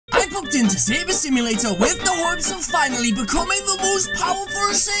jumped into Saber Simulator with the hopes of finally becoming the most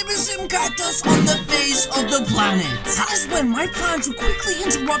powerful Saber Sim cactus on the face of the planet. That is when my plans were quickly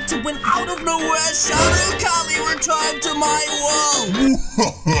interrupted when out of nowhere, Shadow Callie returned to my world.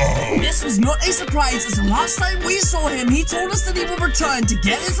 This was not a surprise, as the last time we saw him, he told us that he would return to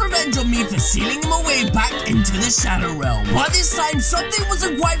get his revenge on me for sealing him away back into the Shadow Realm. But this time, something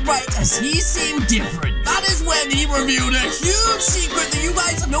wasn't quite right, as he seemed different. That is when he revealed a huge secret that you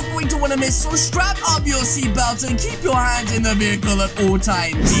guys are not going to want to miss, so strap up your seatbelts and keep your hands in the vehicle at all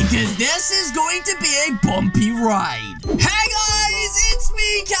times, because this is going to be a bumpy ride. Hey guys, it's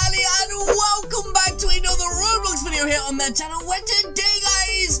me, Callie, and welcome back to another Roblox video here on the channel, where today,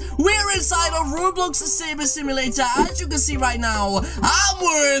 guys, we're inside of Roblox Saber Simulator. As you can see right now, I'm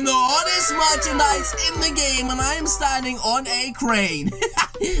wearing the hottest merchandise in the game, and I am standing on a crane.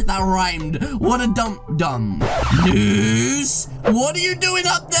 That rhymed. What a dumb. News? What are you doing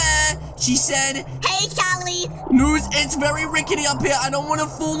up there? She said, hey, Callie. News, it's very rickety up here. I don't want to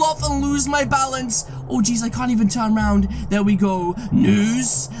fall off and lose my balance. Oh, geez, I can't even turn around. There we go.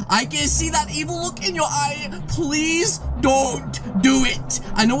 News, I can see that evil look in your eye. Please don't do it.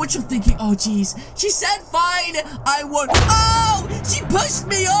 I know what you're thinking. Oh, geez. She said, fine, I won't. Oh, she pushed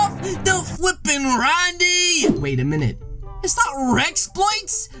me off. The flippin' Randy. Wait a minute. Is that Rex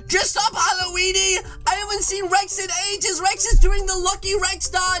Exploits? Dressed up Halloweeny? I haven't seen Rex in ages. Rex is doing the Lucky Rex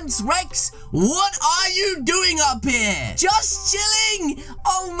dance. Rex, what are you doing up here? Just chilling.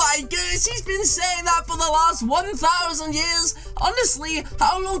 Oh my goodness, he's been saying that for the last 1,000 years. Honestly,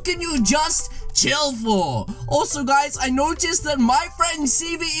 how long can you just chill for? Also, guys, I noticed that my friend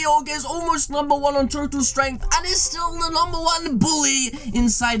cviorg is almost #1 on total strength and is still the #1 bully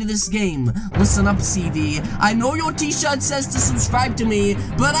inside of this game. Listen up, CV. I know your t-shirt says to subscribe to me,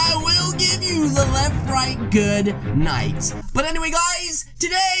 but I will give you the left, right, good night. But anyway, guys,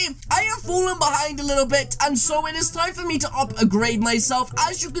 today I have fallen behind a little bit, and so it is time for me to upgrade myself.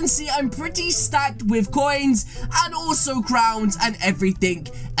 As you can see, I'm pretty stacked with coins and also crowns and everything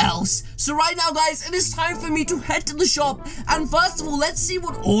else. So right now, guys, it is time for me to head to the shop, and first of all, let's see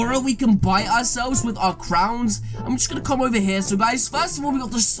what aura we can buy ourselves with our crowns. I'm just gonna come over here. So guys, first of all, we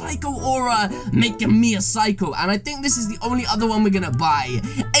got the psycho aura, making me a psycho, and I think this is the only other one we're gonna buy.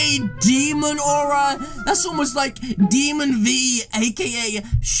 A demon aura. That's almost like Demon V, aka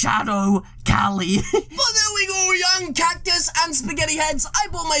Shadow Callie. But there we go, young cactus and spaghetti heads. I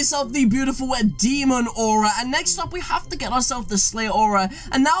bought myself the beautiful demon aura, and next up we have to get ourselves the slayer aura.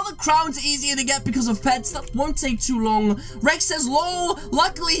 And now the crown's easier to get because of pets. That won't take too long. Rex says, lol,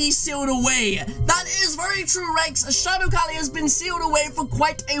 luckily he's sealed away. That is very true, Rex. Shadow Callie has been sealed away for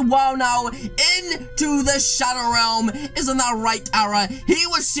quite a while now into the Shadow Realm. Isn't that right, Ara? He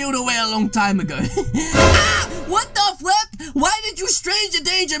was sealed away a long time ago. Ah, what the flip? Why did you stranger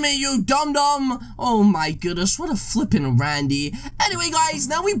danger me, you dum-dum? Oh my goodness, what a flippin' Randy. Anyway, guys,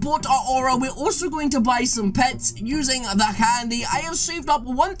 now we bought our aura. We're also going to buy some pets using the candy. I have saved up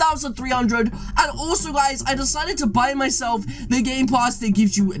 1,300, and also, guys, I decided to buy myself the game pass that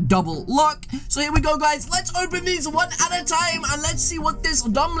gives you double luck. So here we go, guys. Let's open these one at a time, and let's see what this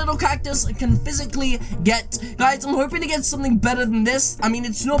dumb little cactus can physically get. Guys, I'm hoping to get something better than this. I mean,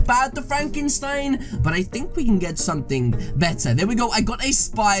 it's not bad, the Frankenstein, but I think we can get something better. There we go. I got a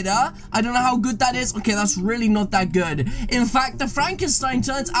spider. I don't know how good that is. Okay, that's really not that good. In fact, the Frankenstein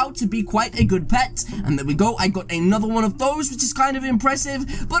turns out to be quite a good pet. And there we go. I got another one of those, which is kind of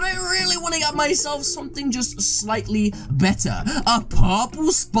impressive, but I really want to get myself something just slightly better. A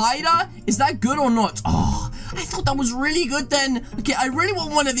purple spider? Is that good or not? Oh, I thought that was really good then. Okay, I really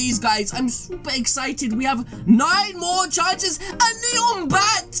want one of these, guys. I'm super excited. We have 9 more chances. A neon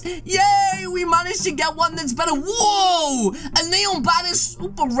bat! Yay! We managed to get one that's better. Whoa! A neon bat is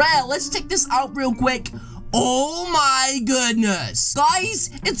super rare. Let's check this out real quick. Oh my goodness. Guys,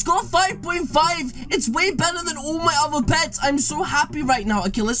 it's got 5.5. It's way better than all my other pets. I'm so happy right now.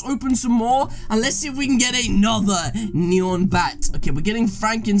 Okay, let's open some more, and let's see if we can get another neon bat. Okay, we're getting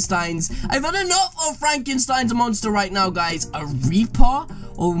Frankensteins. I've had enough of Frankenstein's monster right now, guys. A Reaper?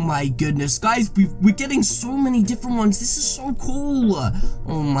 Oh my goodness, guys, we're getting so many different ones. This is so cool.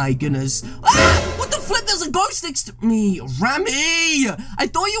 Oh my goodness. Ah! What the flip? There's a ghost next to me. Rami! I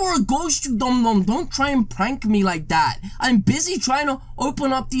thought you were a ghost, you dum-dum. Don't try and prank me like that. I'm busy trying to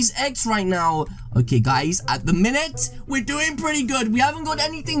open up these eggs right now. Okay, guys, at the minute, we're doing pretty good. We haven't got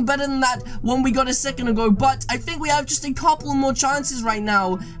anything better than that one we got a second ago, but I think we have just a couple more chances right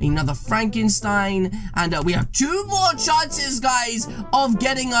now. Another Frankenstein, and we have 2 more chances, guys, of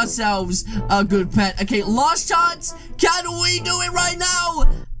getting ourselves a good pet. Okay, last chance. Can we do it right now?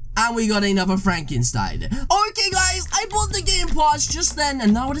 And we got another Frankenstein. Okay, guys, I bought the game pass just then,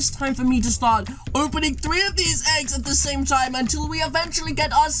 and now it is time for me to start opening 3 of these eggs at the same time until we eventually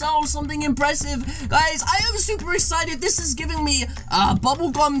get ourselves something impressive. Guys, I am super excited. This is giving me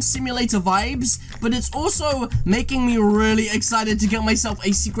bubblegum simulator vibes, but it's also making me really excited to get myself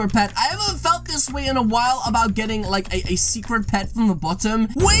a secret pet. I haven't felt this way in a while about getting like a secret pet from the bottom.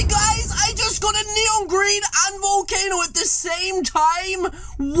 Wait, guys, I just got a neon green and volcano at the same time.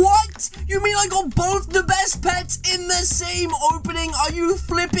 What? You mean I got both the best pets in the same opening? Are you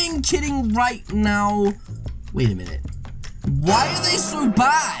flipping kidding right now? Wait a minute. Why are they so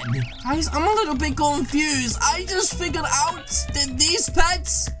bad? Guys, I'm a little bit confused. I just figured out that these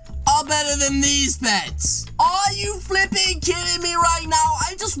pets are better than these pets. Are you flipping kidding me right now?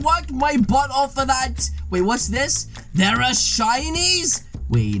 I just worked my butt off for that. Wait, what's this? There are shinies?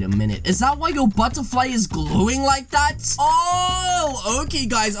 Wait a minute. Is that why your butterfly is glowing like that? Oh, okay,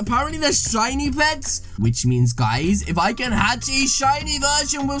 guys. Apparently, there's shiny pets, which means, guys, if I can hatch a shiny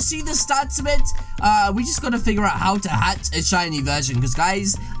version, we'll see the stats of it. We just gotta figure out how to hatch a shiny version, because,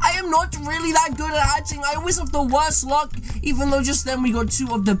 guys, I am not really that good at hatching. I always have the worst luck, even though just then we got 2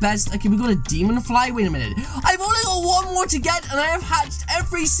 of the best. Okay, we got a demon fly. Wait a minute. I've only got 1 more to get, and I have hatched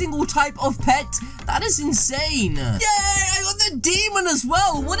every single type of pet. That is insane. Yay, I got the demon as well.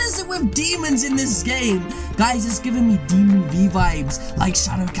 What is it with demons in this game? Guys, it's giving me Demon V vibes, like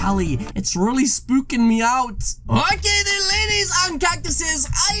Shadow Callie. It's really spooking me out. Okay then, ladies and cactuses,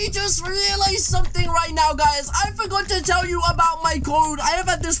 I just realized something right now, guys. I forgot to tell you about my code. I have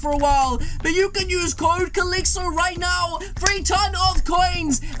had this for a while, but you can use code Calixo right now for a ton of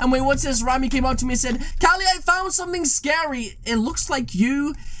coins. And wait, what's this? Rami came out to me and said, Callie, I found something scary. It looks like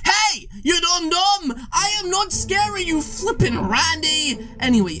you. Hey, you dum-dum! I am not scary, you flippin' Randy!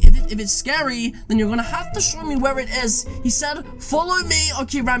 Anyway, if it's scary, then you're gonna have to show me where it is. He said, follow me.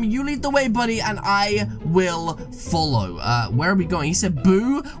 Okay, Rami, you lead the way, buddy, and I will follow. Where are we going? He said,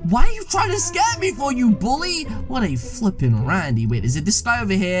 boo. Why are you trying to scare me for, you bully? What a flippin' Randy. Wait, is it this guy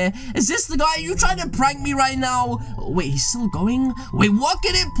over here? Is this the guy? Are you trying to prank me right now? Wait, he's still going? Wait, what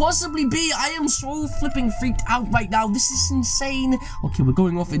could it possibly be? I am so flipping freaked out right now. This is insane. Okay, we're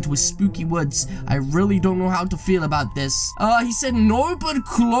going off into a spooky woods. I really don't know how to feel about this. He said no, but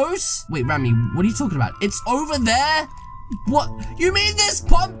close. Wait, Rami, what are you talking about? It's over there? What? You mean this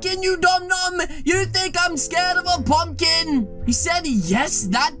pumpkin, you dum-dum? You think I'm scared of a pumpkin? He said yes,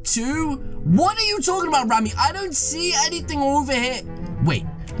 that too? What are you talking about, Rami? I don't see anything over here. Wait.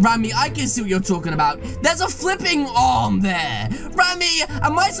 Rami, I can see what you're talking about. There's a flipping arm there. Rami,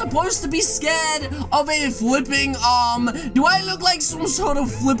 am I supposed to be scared of a flipping arm? Do I look like some sort of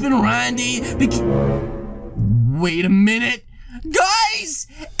flipping Randy? Wait a minute. Guys,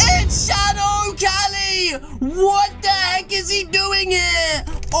 it's Shadow Callie! What the heck is he doing here?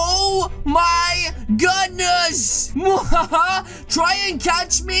 Oh my goodness! Try and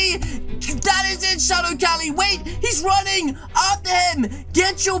catch me? That is it, Shadow Callie. Wait, he's running after him.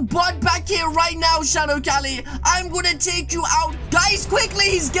 Get your butt back here right now, Shadow Callie. I'm gonna take you out. Guys, quickly,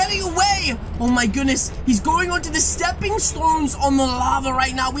 he's getting away. Oh my goodness, he's going onto the stepping stones on the lava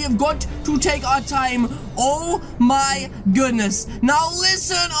right now. We have got to take our time. Oh my goodness. Now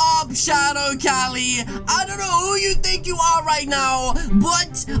listen up, Shadow Callie. I don't know who you think you are right now,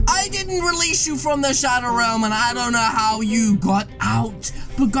 but I didn't release you from the Shadow Realm, and I don't know how you got out.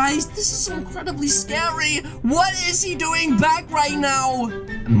 But guys, this is incredibly scary. What is he doing back right now?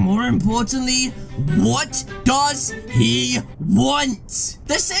 And more importantly, what does he want?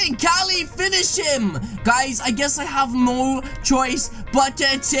 They're saying, Callie, finish him. Guys, I guess I have no choice but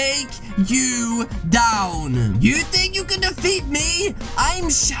to take you down. You think you can defeat me? I'm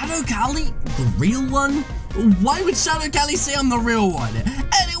Shadow Callie, the real one? Why would Shadow Callie say I'm the real one?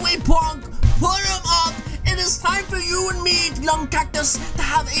 Anyway, punk, put him up. It is time for you and me, young cactus, to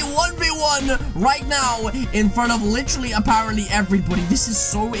have a 1v1 right now in front of literally apparently everybody. This is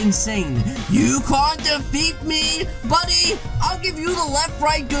so insane. You can't defeat me, buddy. I'll give you the left,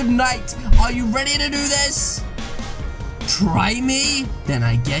 right, good night. Are you ready to do this? Try me? Then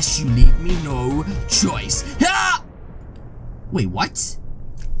I guess you leave me no choice. Ah! Wait, what?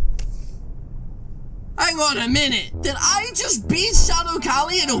 Hang on a minute. Did I just beat Shadow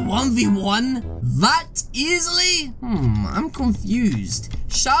Callie in a 1v1? That easily? I'm confused.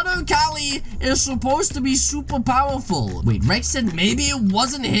 Shadow Callie is supposed to be super powerful. Wait, Rex said maybe it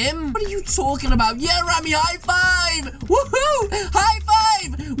wasn't him? What are you talking about? Yeah, Rami, high five! Woohoo! High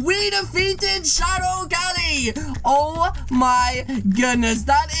five! We defeated Shadow Callie! Oh my goodness,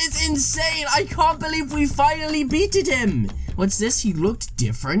 that is insane. I can't believe we finally beated him. What's this? He looked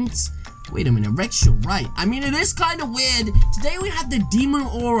different. Wait a minute, Rex, you're right. I mean, it is kind of weird. Today we had the demon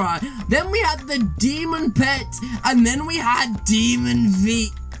aura, then we had the demon pet, and then we had Demon V.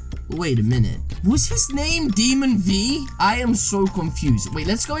 Wait a minute. Was his name Demon V? I am so confused. Wait,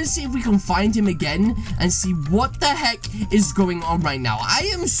 let's go and see if we can find him again and see what the heck is going on right now. I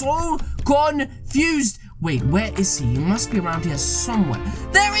am so confused. Wait, where is he? He must be around here somewhere.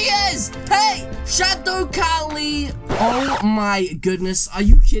 There he is! Hey, Shadow Cali! Oh my goodness, are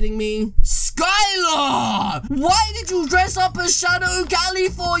you kidding me? Skylar! Why did you dress up as Shadow Cali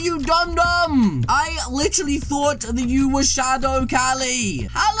for, you dum-dum? I literally thought that you were Shadow Cali.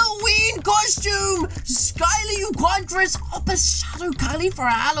 Halloween costume! Skylar, you can't dress up as Shadow Cali for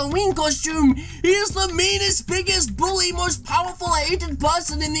a Halloween costume. He is the meanest, biggest, bully, most powerful, hated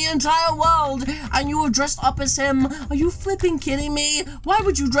person in the entire world. And you were dressed up as him? Are you flipping kidding me? Why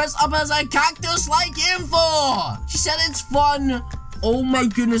would you dress up as a cactus like him for? She said it's fun. Oh my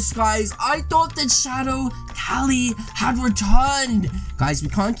goodness, guys. I thought that Shadow Cali had returned. Guys, we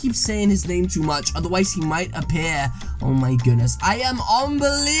can't keep saying his name too much, otherwise he might appear. Oh my goodness. I am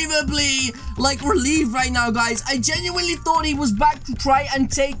unbelievably, relieved right now, guys. I genuinely thought he was back to try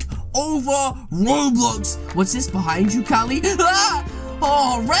and take over Roblox. What's this behind you, Cali? Ah!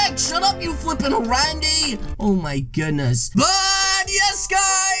 Oh, Rex, shut up, you flippin' Randy. Oh my goodness. But yes,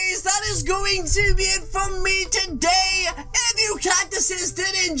 guys, that is going to be it from me today. If you cactuses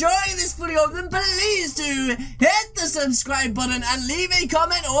did enjoy this video, then please do hit the subscribe button and leave a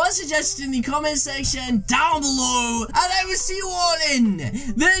comment or a suggestion in the comment section down below. And I will see you all in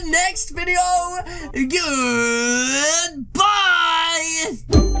the next video.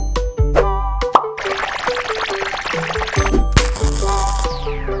 Goodbye.